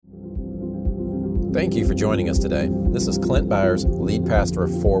Thank you for joining us today. This is Clint Byars, lead pastor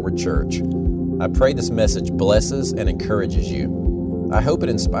of Forward Church. I pray this message blesses and encourages you. I hope it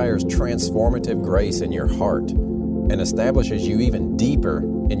inspires transformative grace in your heart and establishes you even deeper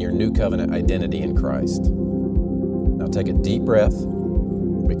in your new covenant identity in Christ. Now take a deep breath,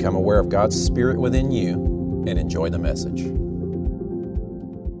 become aware of God's Spirit within you, and enjoy the message.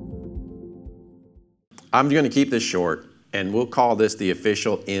 I'm going to keep this short, and we'll call this the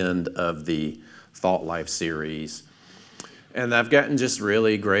official end of the Thought Life series. And I've gotten just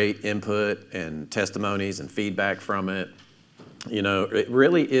really great input and testimonies and feedback from it. You know, it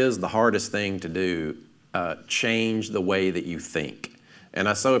really is the hardest thing to do, change the way that you think. And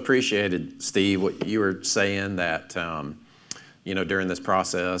I so appreciated, Steve, what you were saying that, during this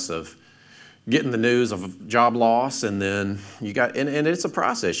process of getting the news of job loss, and then you got, and it's a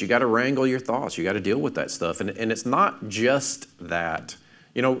process. You got to wrangle your thoughts. You got to deal with that stuff. And it's not just that.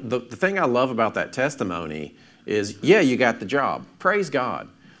 You know, the thing I love about that testimony is, yeah, you got the job. Praise God.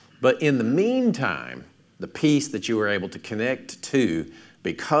 But in the meantime, the peace that you were able to connect to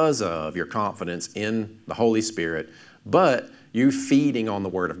because of your confidence in the Holy Spirit, but you feeding on the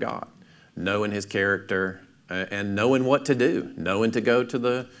Word of God, knowing His character and knowing what to do, knowing to go to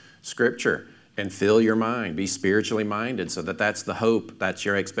the Scripture and fill your mind, be spiritually minded so that that's the hope, that's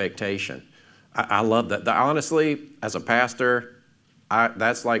your expectation. I love that. Honestly, as a pastor,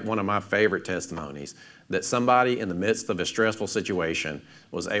 that's like one of my favorite testimonies, that somebody in the midst of a stressful situation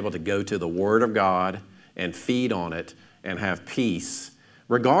was able to go to the Word of God and feed on it and have peace,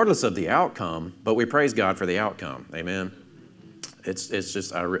 regardless of the outcome, but we praise God for the outcome. Amen. It's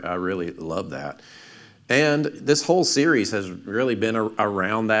just, I really love that. And this whole series has really been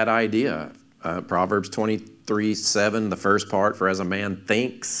around that idea. Proverbs 23:7, the first part, for as a man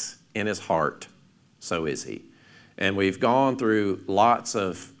thinks in his heart, so is he. And we've gone through lots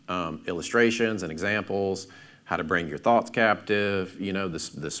of illustrations and examples, how to bring your thoughts captive,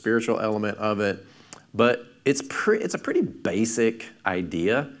 the spiritual element of it. But it's a pretty basic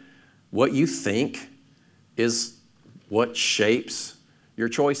idea. What you think is what shapes your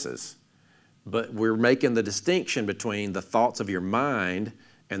choices. But we're making the distinction between the thoughts of your mind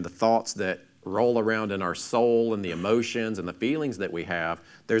and the thoughts that roll around in our soul and the emotions and the feelings that we have.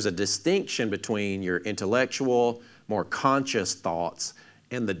 There's a distinction between your intellectual, more conscious thoughts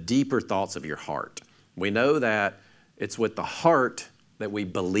and the deeper thoughts of your heart. We know that it's with the heart that we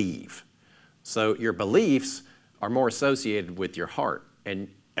believe. So your beliefs are more associated with your heart. And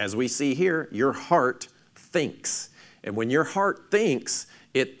as we see here, your heart thinks. And when your heart thinks,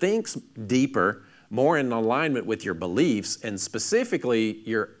 it thinks deeper, more in alignment with your beliefs, and specifically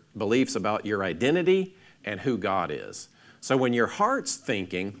your beliefs about your identity and who God is. So when your heart's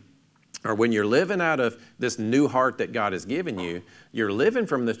thinking, or when you're living out of this new heart that God has given you, you're living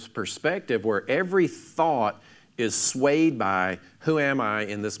from this perspective where every thought is swayed by, who am I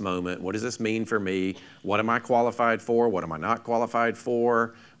in this moment? What does this mean for me? What am I qualified for? What am I not qualified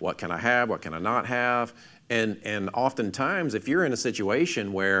for? What can I have? What can I not have? And oftentimes, if you're in a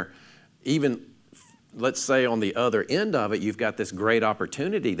situation where even, let's say on the other end of it, you've got this great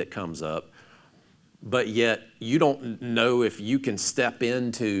opportunity that comes up, but yet you don't know if you can step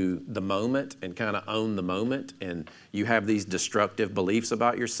into the moment and kind of own the moment, and you have these destructive beliefs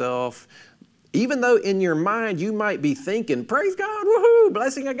about yourself, even though in your mind you might be thinking, praise God, woohoo,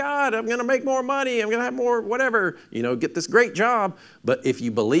 blessing of God, I'm going to make more money, I'm going to have more whatever, get this great job. But if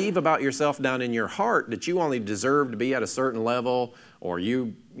you believe about yourself down in your heart that you only deserve to be at a certain level, or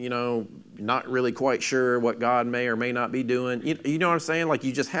not really quite sure what God may or may not be doing, you know what I'm saying? Like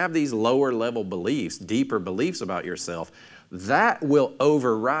you just have these lower level beliefs, deeper beliefs about yourself, that will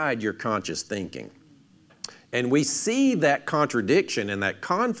override your conscious thinking. And we see that contradiction and that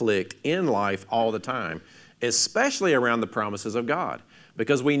conflict in life all the time, especially around the promises of God.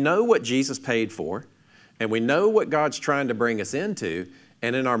 Because we know what Jesus paid for, and we know what God's trying to bring us into,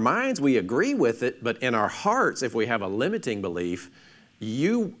 and in our minds we agree with it, but in our hearts, if we have a limiting belief,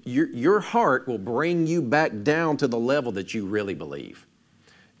 your heart will bring you back down to the level that you really believe.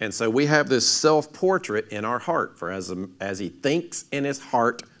 And so we have this self-portrait in our heart, for as he thinks in his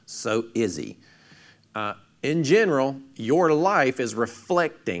heart, so is he. In general, your life is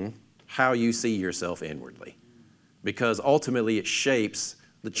reflecting how you see yourself inwardly, because ultimately it shapes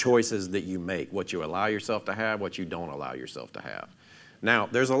the choices that you make, what you allow yourself to have, what you don't allow yourself to have. Now,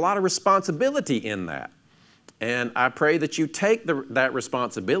 there's a lot of responsibility in that, and I pray that you take that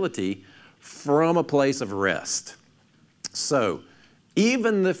responsibility from a place of rest. So,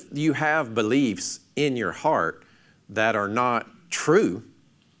 even if you have beliefs in your heart that are not true,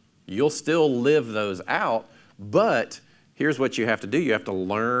 you'll still live those out, but here's what you have to do. You have to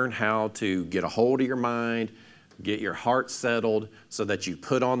learn how to get a hold of your mind, get your heart settled so that you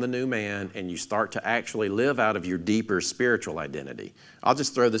put on the new man and you start to actually live out of your deeper spiritual identity. I'll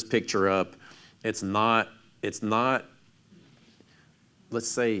just throw this picture up. It's not, let's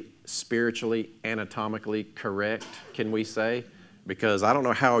say, spiritually, anatomically correct, can we say? Because I don't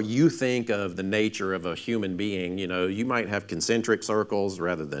know how you think of the nature of a human being. You know, you might have concentric circles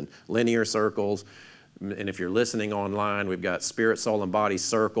rather than linear circles. And if you're listening online, we've got spirit, soul, and body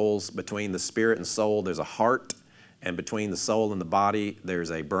circles. Between the spirit and soul, there's a heart. And between the soul and the body,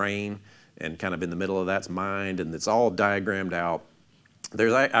 there's a brain. And kind of in the middle of that's mind. And it's all diagrammed out.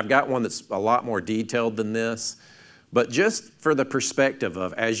 I've got one that's a lot more detailed than this. But just for the perspective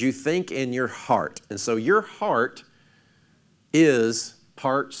of as you think in your heart. And so your heart is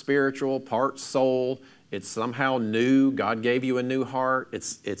part spiritual, part soul. It's somehow new. God gave you a new heart.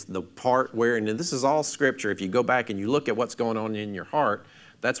 It's the part where, and this is all scripture. If you go back and you look at what's going on in your heart,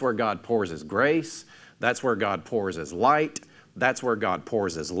 that's where God pours His grace. That's where God pours His light. That's where God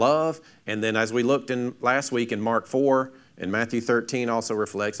pours His love. And then as we looked in last week in Mark 4, and Matthew 13 also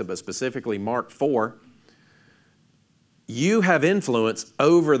reflects it, but specifically Mark 4, you have influence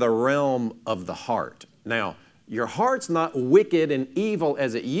over the realm of the heart. Now, your heart's not wicked and evil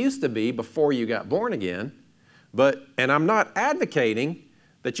as it used to be before you got born again, and I'm not advocating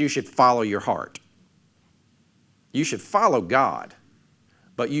that you should follow your heart. You should follow God,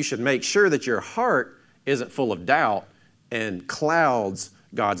 but you should make sure that your heart isn't full of doubt and clouds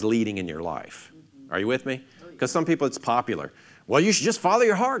God's leading in your life. Are you with me? Because some people, it's popular. Well, you should just follow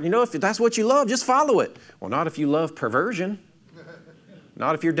your heart. You know, if that's what you love, just follow it. Well, not if you love perversion.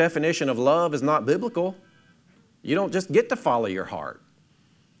 Not if your definition of love is not biblical. You don't just get to follow your heart.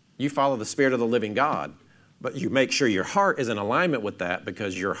 You follow the Spirit of the living God. But you make sure your heart is in alignment with that,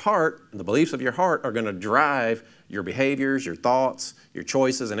 because your heart, the beliefs of your heart, are going to drive your behaviors, your thoughts, your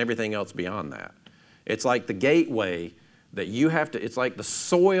choices, and everything else beyond that. It's like the gateway that you have to, it's like the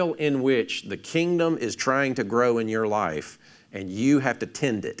soil in which the kingdom is trying to grow in your life, and you have to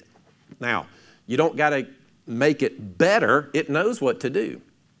tend it. Now, you don't got to make it better. It knows what to do.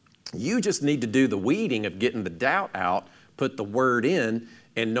 You just need to do the weeding of getting the doubt out, put the word in,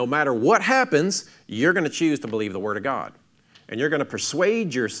 and no matter what happens, you're going to choose to believe the word of God. And you're going to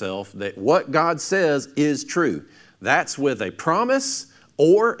persuade yourself that what God says is true. That's with a promise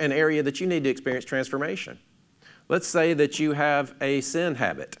or an area that you need to experience transformation. Let's say that you have a sin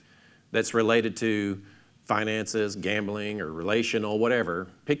habit that's related to finances, gambling, or relational, whatever.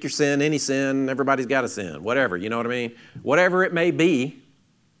 Pick your sin, any sin, everybody's got a sin, whatever, you know what I mean? Whatever it may be.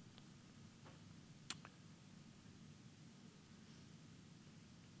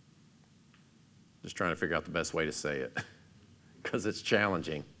 Just trying to figure out the best way to say it because it's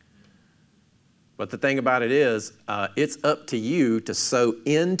challenging. But the thing about it is, it's up to you to sow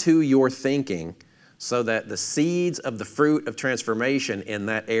into your thinking so that the seeds of the fruit of transformation in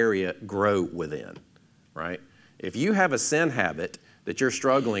that area grow within, right? If you have a sin habit that you're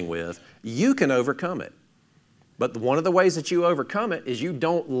struggling with, you can overcome it. But one of the ways that you overcome it is you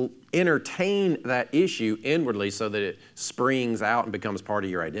don't entertain that issue inwardly so that it springs out and becomes part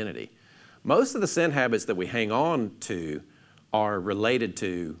of your identity. Most of the sin habits that we hang on to are related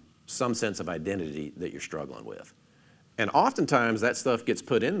to some sense of identity that you're struggling with. And oftentimes that stuff gets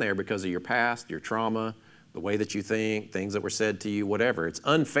put in there because of your past, your trauma, the way that you think, things that were said to you, whatever. It's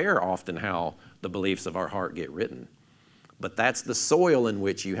unfair often how the beliefs of our heart get written. But that's the soil in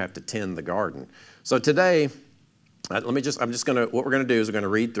which you have to tend the garden. So today, what we're going to do is we're going to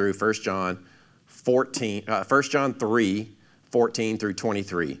read through 1 John 3, 14 through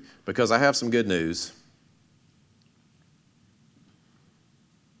 23, because I have some good news.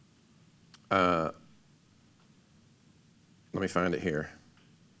 Let me find it here.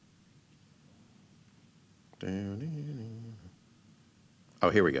 Oh,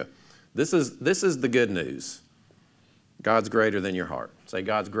 here we go. This is the good news. God's greater than your heart. Say,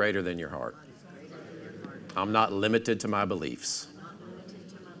 God's greater than your heart. I'm not limited to my beliefs.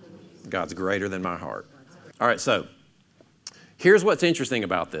 God's greater than my heart. All right, so here's what's interesting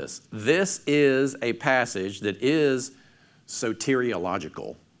about this. This is a passage that is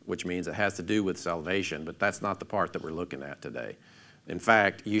soteriological, which means it has to do with salvation, but that's not the part that we're looking at today. In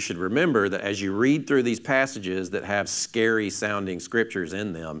fact, you should remember that as you read through these passages that have scary sounding scriptures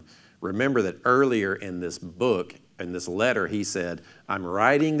in them, remember that earlier in this book, in this letter, he said, I'm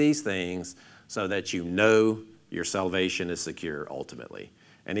writing these things so that you know your salvation is secure ultimately.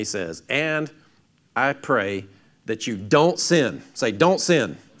 And he says, and I pray that you don't sin. Say, don't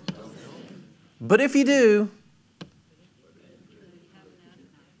sin. But if you do,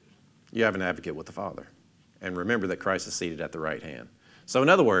 you have an advocate with the Father. And remember that Christ is seated at the right hand. So in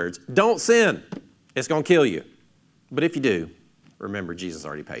other words, don't sin. It's going to kill you. But if you do, remember Jesus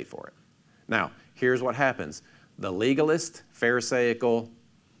already paid for it. Now, here's what happens. The legalist, pharisaical,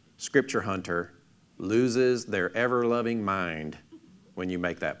 scripture hunter loses their ever-loving mind when you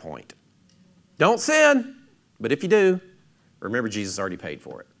make that point. Don't sin, but if you do, remember Jesus already paid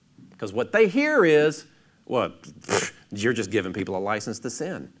for it. Because what they hear is, well, you're just giving people a license to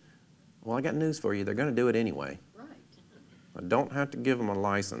sin. Well, I got news for you. They're going to do it anyway. Right. I don't have to give them a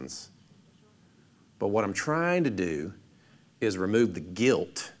license. But what I'm trying to do is remove the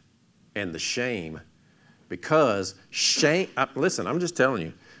guilt and the shame, because shame, listen, I'm just telling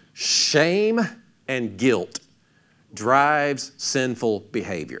you, shame and guilt drives sinful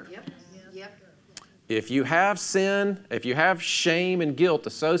behavior. Yep. Yep. If you have sin, if you have shame and guilt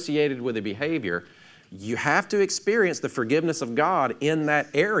associated with a behavior, you have to experience the forgiveness of God in that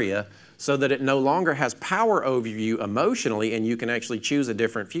area so that it no longer has power over you emotionally and you can actually choose a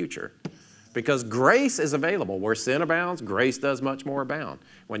different future. Because grace is available. Where sin abounds, grace does much more abound.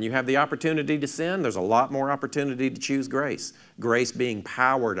 When you have the opportunity to sin, there's a lot more opportunity to choose grace. Grace being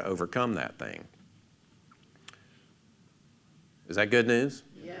power to overcome that thing. Is that good news?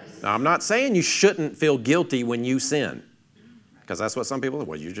 Yes. Now, I'm not saying you shouldn't feel guilty when you sin, because that's what some people are.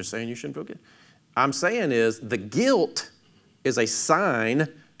 Well, you're just saying you shouldn't feel guilty. I'm saying is the guilt is a sign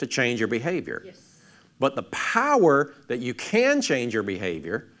to change your behavior. Yes. But the power that you can change your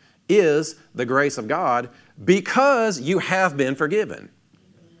behavior is the grace of God because you have been forgiven.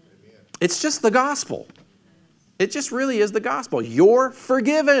 Amen. It's just the gospel. It just really is the gospel. You're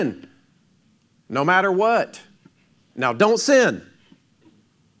forgiven no matter what. Now, don't sin.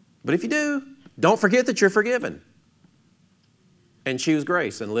 But if you do, don't forget that you're forgiven. And choose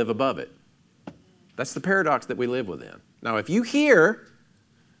grace and live above it. That's the paradox that we live within. Now, if you hear,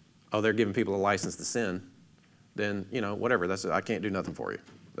 oh, they're giving people a license to sin, then, whatever. I can't do nothing for you.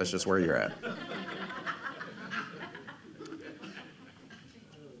 That's just where you're at.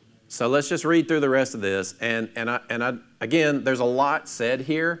 So let's just read through the rest of this. And again, there's a lot said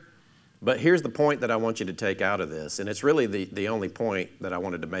here, but here's the point that I want you to take out of this. And it's really the only point that I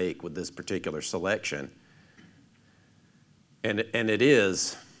wanted to make with this particular selection. And it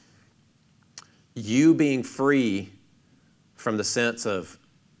is you being free from the sense of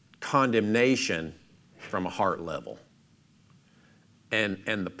condemnation from a heart level. And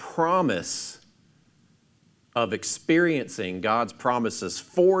the promise of experiencing God's promises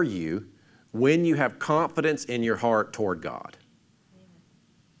for you when you have confidence in your heart toward God.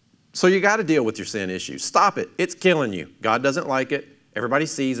 So you got to deal with your sin issues. Stop it. It's killing you. God doesn't like it. Everybody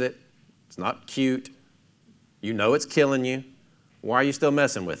sees it. It's not cute. You know it's killing you. Why are you still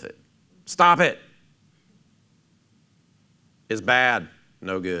messing with it? Stop it. It's bad.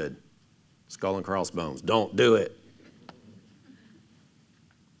 No good. Skull and crossbones. Don't do it.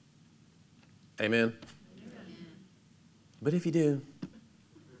 Amen? But if you do,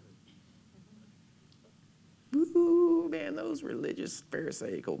 ooh, man, those religious,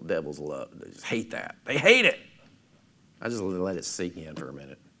 pharisaical devils they just hate that. They hate it. I just let it sink in for a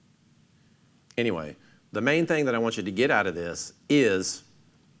minute. Anyway, the main thing that I want you to get out of this is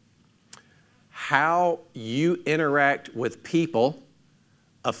how you interact with people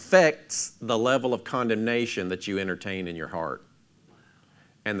affects the level of condemnation that you entertain in your heart.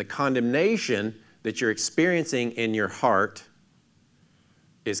 And the condemnation that you're experiencing in your heart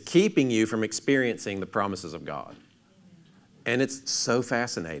is keeping you from experiencing the promises of God. And it's so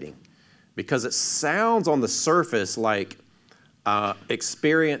fascinating because it sounds on the surface like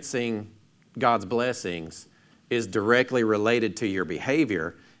experiencing God's blessings is directly related to your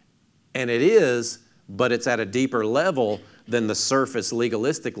behavior. And it is, but it's at a deeper level than the surface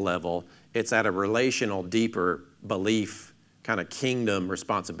legalistic level. It's at a relational, deeper belief kind of kingdom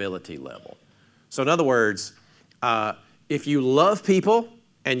responsibility level. So in other words, if you love people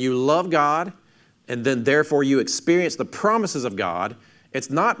and you love God, and then therefore you experience the promises of God,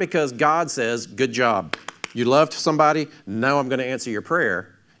 it's not because God says, good job, you loved somebody, now I'm going to answer your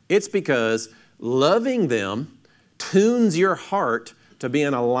prayer. It's because loving them tunes your heart to be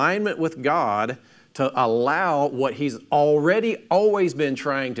in alignment with God to allow what He's already always been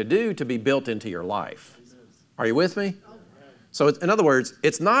trying to do to be built into your life. Are you with me? So in other words,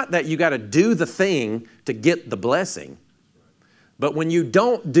 it's not that you got to do the thing to get the blessing. But when you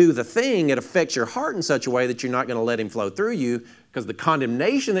don't do the thing, it affects your heart in such a way that you're not going to let Him flow through you because the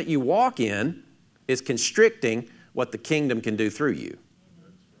condemnation that you walk in is constricting what the kingdom can do through you.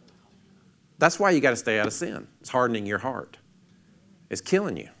 That's why you got to stay out of sin. It's hardening your heart. It's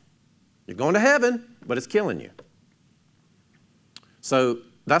killing you. You're going to heaven, but it's killing you. So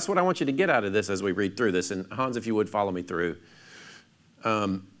That's what I want you to get out of this as we read through this. And Hans, if you would follow me through.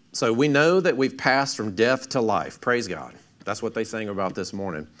 So we know that we've passed from death to life. Praise God. That's what they sang about this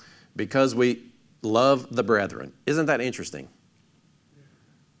morning. Because we love the brethren. Isn't that interesting?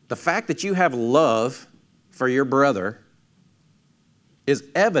 The fact that you have love for your brother is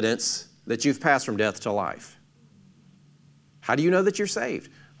evidence that you've passed from death to life. How do you know that you're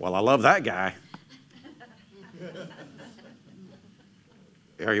saved? Well, I love that guy.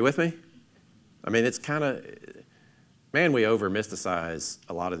 Are you with me? I mean, it's kind of, man, we over-mysticize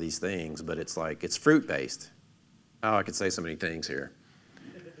a lot of these things, but it's like, it's fruit-based. Oh, I could say so many things here.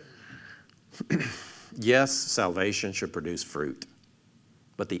 Yes, salvation should produce fruit,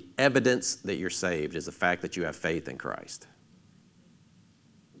 but the evidence that you're saved is the fact that you have faith in Christ.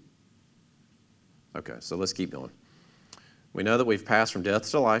 Okay, so let's keep going. We know that we've passed from death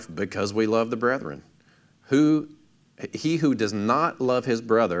to life because we love the brethren. He who does not love his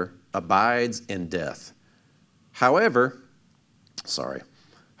brother abides in death. Whoever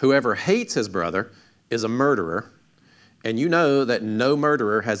hates his brother is a murderer, and you know that no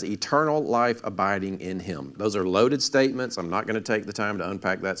murderer has eternal life abiding in him. Those are loaded statements. I'm not going to take the time to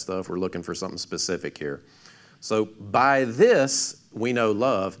unpack that stuff. We're looking for something specific here. So by this we know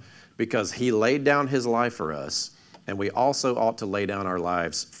love, because he laid down his life for us, and we also ought to lay down our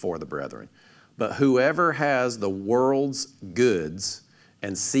lives for the brethren. But whoever has the world's goods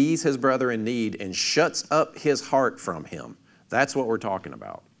and sees his brother in need and shuts up his heart from him, that's what we're talking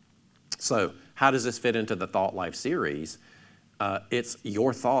about. So how does this fit into the Thought Life series? It's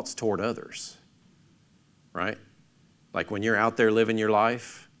your thoughts toward others, right? Like when you're out there living your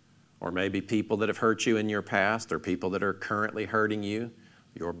life, or maybe people that have hurt you in your past, or people that are currently hurting you,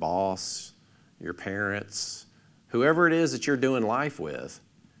 your boss, your parents, whoever it is that you're doing life with,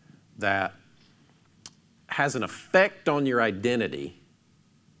 that has an effect on your identity,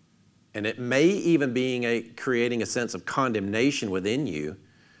 and it may even be creating a sense of condemnation within you,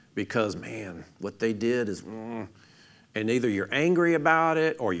 because, man, what they did is, and either you're angry about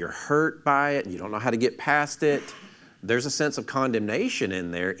it or you're hurt by it and you don't know how to get past it. There's a sense of condemnation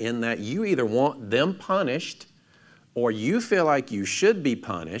in there, in that you either want them punished or you feel like you should be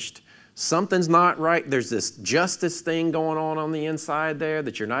punished. Something's not right. There's this justice thing going on the inside there,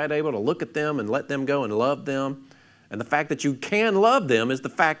 that you're not able to look at them and let them go and love them. And the fact that you can love them is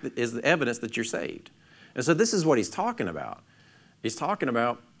the evidence that you're saved. And so this is what he's talking about. He's talking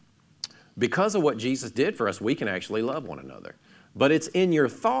about, because of what Jesus did for us, we can actually love one another. But it's in your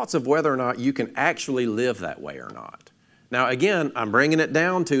thoughts of whether or not you can actually live that way or not. Now, again, I'm bringing it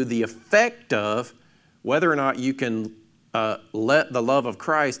down to the effect of whether or not you can let the love of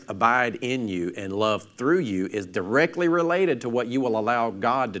Christ abide in you and love through you is directly related to what you will allow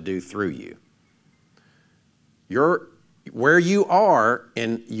God to do through you. Where you are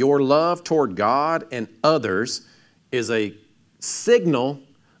in your love toward God and others is a signal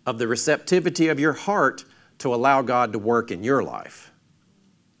of the receptivity of your heart to allow God to work in your life.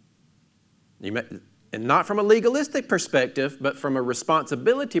 And not from a legalistic perspective, but from a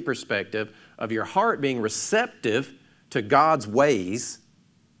responsibility perspective of your heart being receptive to God's ways,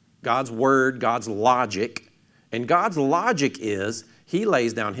 God's word, God's logic. And God's logic is he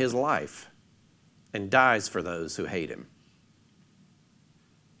lays down his life and dies for those who hate him.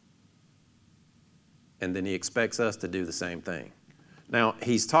 And then he expects us to do the same thing. Now,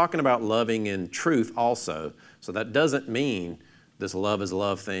 he's talking about loving in truth also, so that doesn't mean this love is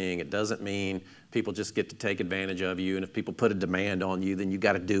love thing. It doesn't mean people just get to take advantage of you, and if people put a demand on you, then you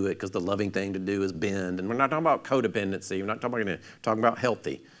got to do it because the loving thing to do is bend. And we're not talking about codependency. We're not talking about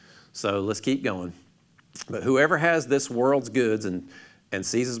healthy. So let's keep going. But whoever has this world's goods and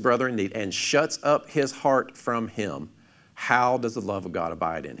sees his brother in need and shuts up his heart from him, how does the love of God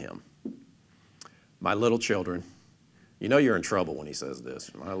abide in him? My little children. You know you're in trouble when he says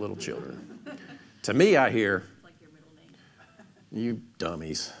this. My little children. To me, I hear, it's like your middle name. You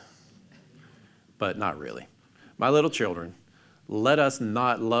dummies. But not really. My little children, let us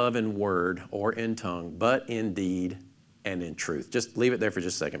not love in word or in tongue, but in deed and in truth. Just leave it there for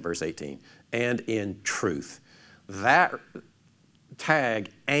just a second, verse 18. And in truth. That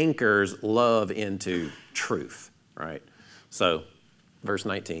tag anchors love into truth, right? So, verse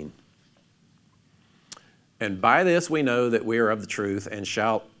 19. And by this we know that we are of the truth and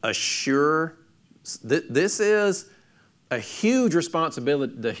shall assure. This is a huge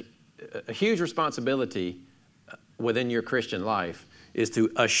responsibility. A huge responsibility within your Christian life is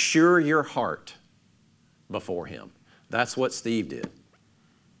to assure your heart before him. That's what Steve did.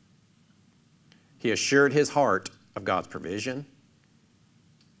 He assured his heart of God's provision,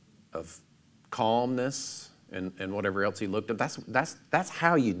 of calmness and whatever else he looked at. That's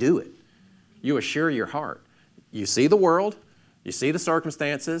how you do it. You assure your heart. You see the world, you see the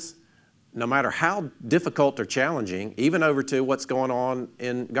circumstances, no matter how difficult or challenging, even over to what's going on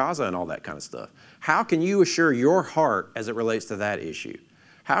in Gaza and all that kind of stuff. How can you assure your heart as it relates to that issue?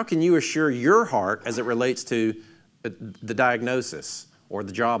 How can you assure your heart as it relates to the diagnosis or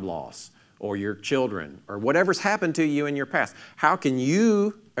the job loss or your children or whatever's happened to you in your past? How can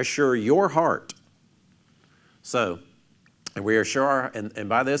you assure your heart? So, and we assure, and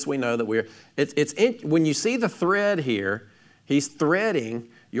by this we know that when you see the thread here, he's threading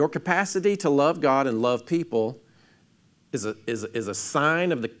your capacity to love God and love people is a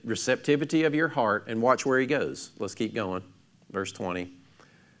sign of the receptivity of your heart. And watch where he goes. Let's keep going. Verse 20.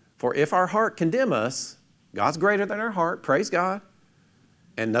 For if our heart condemn us, God's greater than our heart, praise God,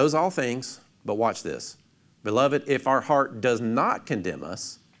 and knows all things. But watch this. Beloved, if our heart does not condemn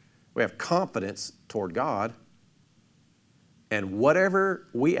us, we have confidence toward God, and whatever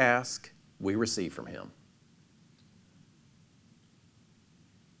we ask, we receive from him.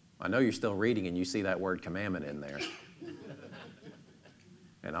 I know you're still reading and you see that word commandment in there.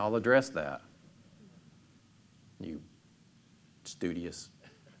 And I'll address that. You studious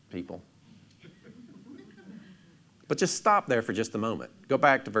people. But just stop there for just a moment. Go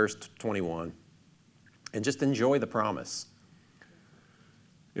back to verse 21 and just enjoy the promise.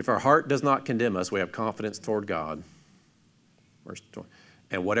 If our heart does not condemn us, we have confidence toward God. Verse 20,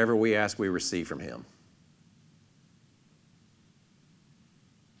 and whatever we ask, we receive from him.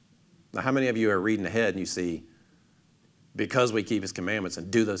 Now, how many of you are reading ahead and you see, because we keep his commandments and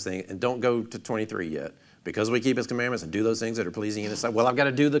do those things, and don't go to 23 yet, because we keep his commandments and do those things that are pleasing in his sight, well, I got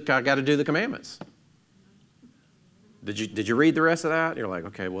to do the commandments. Did you read the rest of that? You're like,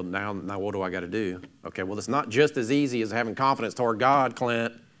 okay, well, now what do I got to do? Okay, well, it's not just as easy as having confidence toward God,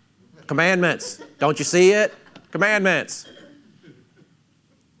 Clint. Commandments. Don't you see it? Commandments.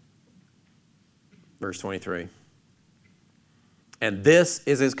 Verse 23. And this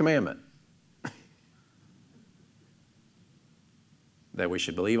is his commandment, that we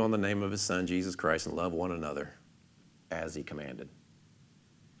should believe on the name of his Son, Jesus Christ, and love one another as he commanded.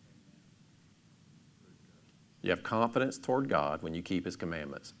 You have confidence toward God when you keep his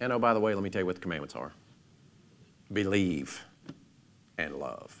commandments. And oh, by the way, let me tell you what the commandments are. Believe and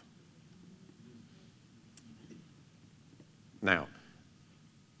love. Now,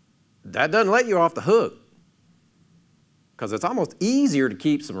 that doesn't let you off the hook, because it's almost easier to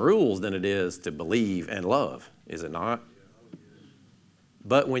keep some rules than it is to believe and love, is it not?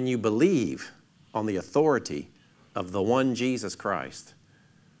 But when you believe on the authority of the one Jesus Christ,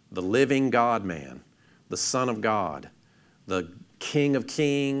 the living God-man, the Son of God, the King of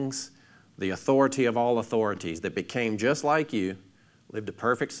Kings, the authority of all authorities, that became just like you, lived a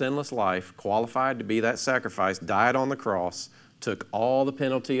perfect sinless life, qualified to be that sacrifice, died on the cross, took all the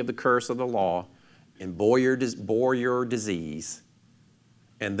penalty of the curse of the law, and bore your disease,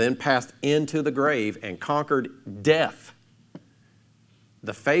 and then passed into the grave and conquered death.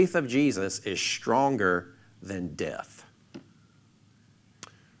 The faith of Jesus is stronger than death.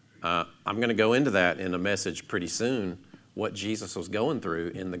 I'm going to go into that in a message pretty soon, what Jesus was going through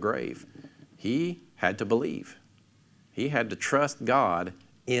in the grave. He had to believe. He had to trust God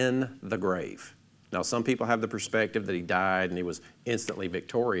in the grave. Now, some people have the perspective that he died and he was instantly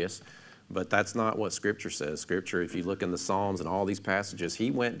victorious, but that's not what Scripture says. Scripture, if you look in the Psalms and all these passages,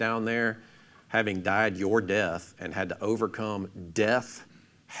 he went down there having died your death and had to overcome death,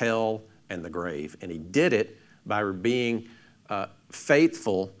 hell, and the grave. And he did it by being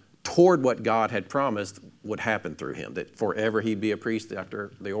faithful toward what God had promised would happen through him, that forever he'd be a priest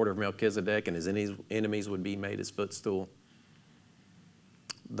after the order of Melchizedek and his enemies would be made his footstool.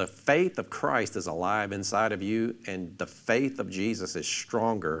 The faith of Christ is alive inside of you, and the faith of Jesus is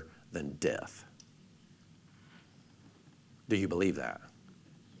stronger than death. Do you believe that?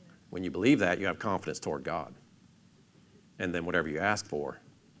 When you believe that, you have confidence toward God. And then whatever you ask for,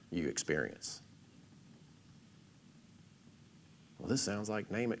 you experience. Well, this sounds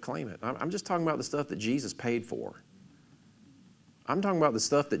like name it, claim it. I'm just talking about the stuff that Jesus paid for. I'm talking about the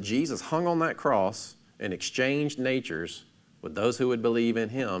stuff that Jesus hung on that cross and exchanged natures with those who would believe in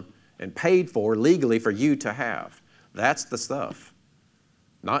him and paid for legally for you to have. That's the stuff.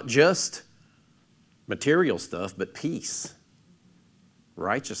 Not just material stuff, but peace,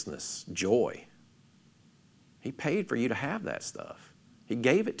 righteousness, joy. He paid for you to have that stuff. He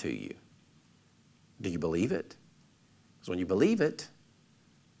gave it to you. Do you believe it? Because when you believe it,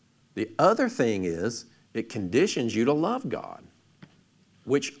 the other thing is it conditions you to love God,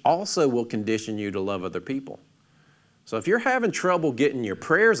 which also will condition you to love other people. So if you're having trouble getting your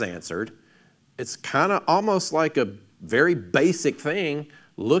prayers answered It's kind of almost like a very basic thing.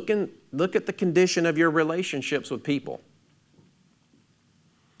 Look at the condition of your relationships with people.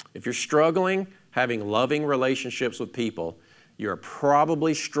 If you're struggling having loving relationships with people, you're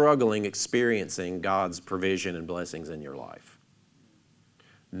probably struggling experiencing God's provision and blessings in your life.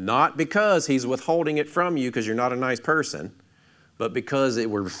 Not because He's withholding it from you because you're not a nice person, but because it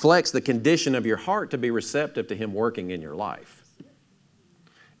reflects the condition of your heart to be receptive to Him working in your life.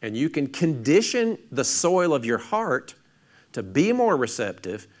 And you can condition the soil of your heart to be more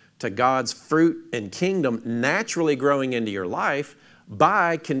receptive to God's fruit and kingdom naturally growing into your life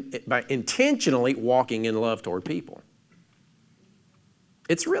by intentionally walking in love toward people.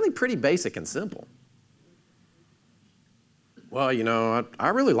 It's really pretty basic and simple. Well, you know, I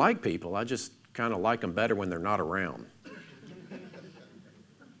really like people. I just kind of like them better when they're not around.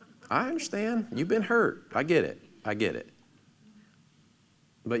 I understand. You've been hurt. I get it.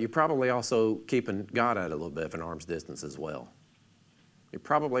 But you're probably also keeping God at a little bit of an arm's distance as well. You're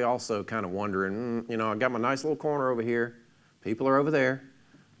probably also kind of wondering, you know, I got my nice little corner over here. People are over there.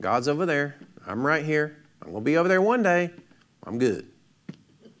 God's over there. I'm right here. I'm going to be over there one day. I'm good.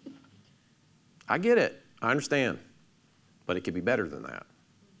 I get it. I understand. But it could be better than that.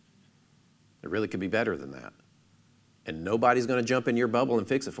 It really could be better than that. And nobody's going to jump in your bubble and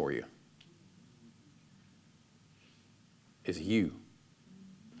fix it for you. It's you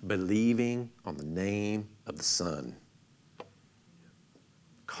believing on the name of the Son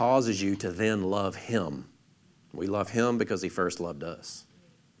causes you to then love Him. We love Him because He first loved us.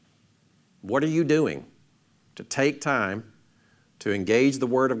 What are you doing to take time to engage the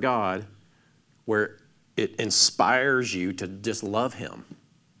Word of God where it inspires you to just love Him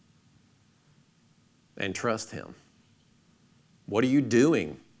and trust Him? What are you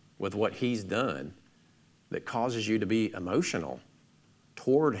doing with what He's done that causes you to be emotional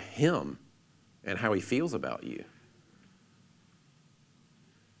toward Him and how He feels about you?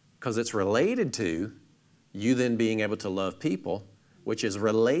 Because it's related to you then being able to love people, which is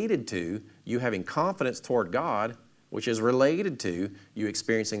related to you having confidence toward God, which is related to you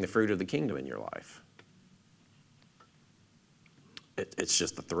experiencing the fruit of the kingdom in your life. It's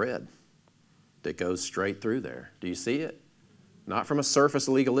just the thread that goes straight through there. Do you see it? Not from a surface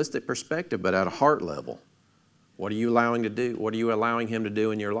legalistic perspective, but at a heart level. What are you allowing to do? What are you allowing Him to do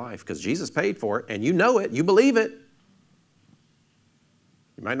in your life? Because Jesus paid for it, and you know it. You believe it.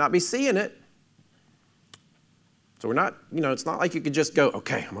 You might not be seeing it. So we're not, you know, it's not like you could just go,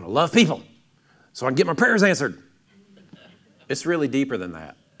 okay, I'm going to love people so I can get my prayers answered. It's really deeper than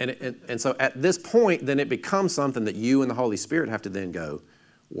that. And so at this point, then it becomes something that you and the Holy Spirit have to then go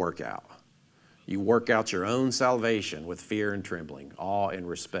work out. You work out your own salvation with fear and trembling, awe and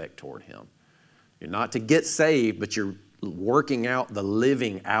respect toward Him. You're not to get saved, but you're working out the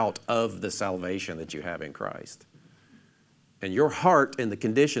living out of the salvation that you have in Christ. And your heart and the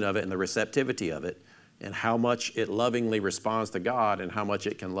condition of it and the receptivity of it and how much it lovingly responds to God and how much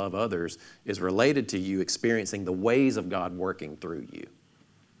it can love others is related to you experiencing the ways of God working through you.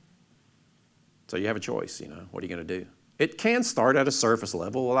 So you have a choice, you know. What are you going to do? It can start at a surface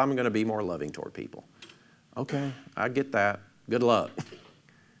level. Well, I'm going to be more loving toward people. Okay, I get that. Good luck.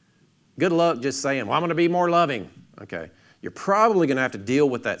 Good luck just saying, well, I'm going to be more loving. Okay, you're probably going to have to deal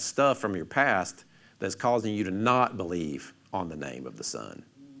with that stuff from your past that's causing you to not believe on the name of the Son.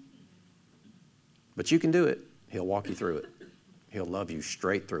 But you can do it. He'll walk you through it. He'll love you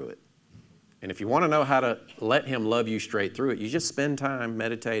straight through it. And if you want to know how to let Him love you straight through it, you just spend time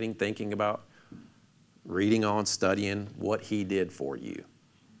meditating, thinking about, reading on, studying what He did for you,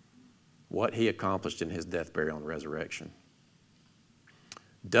 what He accomplished in His death, burial, and resurrection.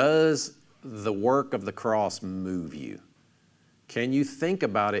 Does the work of the cross move you? Can you think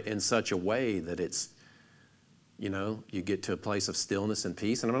about it in such a way that it's, you know, you get to a place of stillness and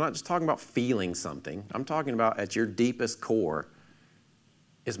peace? And I'm not just talking about feeling something. I'm talking about at your deepest core,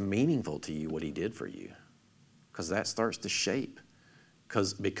 is meaningful to you what He did for you. Because that starts to shape.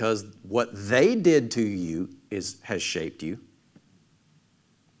 Because what they did to you has shaped you.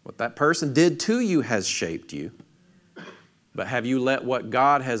 What that person did to you has shaped you. But have you let what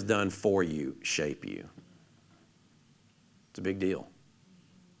God has done for you shape you? It's a big deal.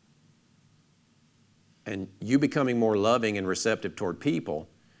 And you becoming more loving and receptive toward people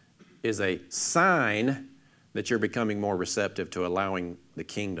is a sign that you're becoming more receptive to allowing the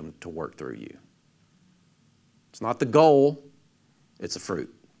kingdom to work through you. It's not the goal. It's a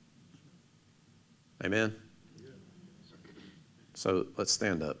fruit. Amen? So let's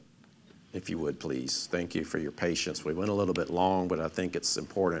stand up, if you would, please. Thank you for your patience. We went a little bit long, but I think it's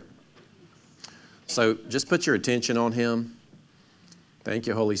important. So just put your attention on Him. Thank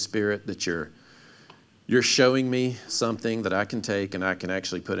you, Holy Spirit, that you're You're showing me something that I can take and I can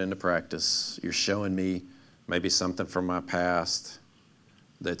actually put into practice. You're showing me maybe something from my past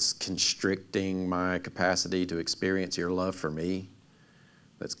that's constricting my capacity to experience your love for me,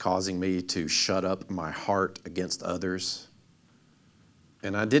 that's causing me to shut up my heart against others.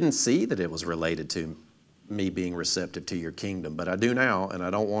 And I didn't see that it was related to me being receptive to your kingdom, but I do now, and I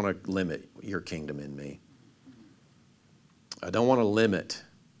don't want to limit your kingdom in me. I don't want to limit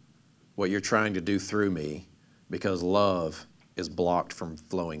what you're trying to do through me because love is blocked from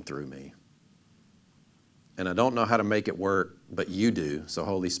flowing through me. And I don't know how to make it work, but you do, so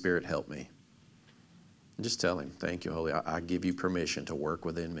Holy Spirit, help me. And just tell him, thank you, Holy. I give you permission to work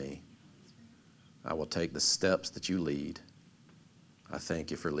within me. I will take the steps that you lead. I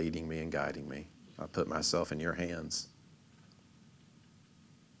thank you for leading me and guiding me. I put myself in your hands.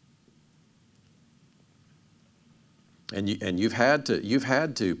 And you've had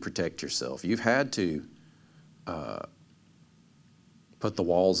to protect yourself. You've had to put the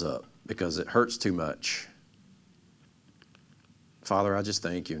walls up because it hurts too much. Father, I just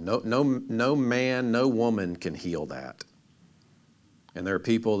thank you. No man, no woman can heal that. And there are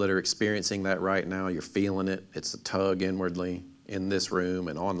people that are experiencing that right now. You're feeling it. It's a tug inwardly in this room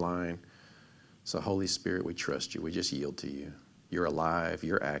and online. So Holy Spirit, we trust you. We just yield to you. You're alive.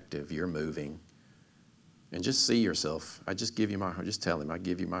 You're active. You're moving. And just see yourself. I just give you my heart. Just tell him, I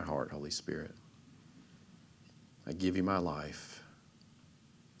give you my heart, Holy Spirit. I give you my life.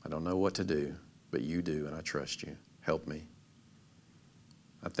 I don't know what to do, but you do, and I trust you. Help me.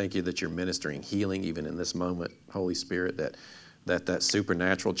 I thank you that you're ministering healing even in this moment, Holy Spirit, that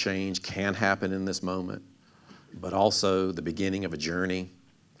supernatural change can happen in this moment, but also the beginning of a journey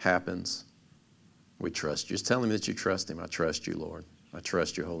happens. We trust you. Just tell him that you trust him. I trust you, Lord. I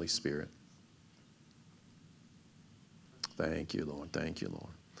trust you, Holy Spirit. Thank you, Lord. Thank you,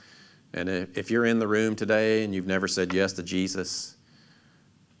 Lord. And if you're in the room today and you've never said yes to Jesus,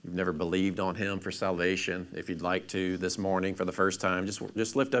 you've never believed on him for salvation, if you'd like to this morning for the first time,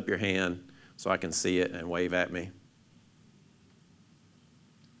 just lift up your hand so I can see it and wave at me.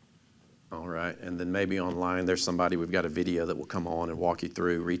 All right. And then maybe online there's somebody, we've got a video that will come on and walk you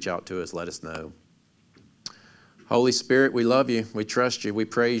through. Reach out to us. Let us know. Holy Spirit, we love you. We trust you. We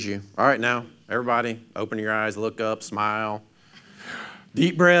praise you. All right, now, everybody, open your eyes, look up, smile.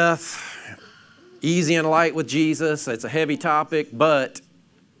 Deep breath. Easy and light with Jesus. It's a heavy topic, but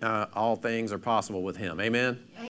all things are possible with him. Amen?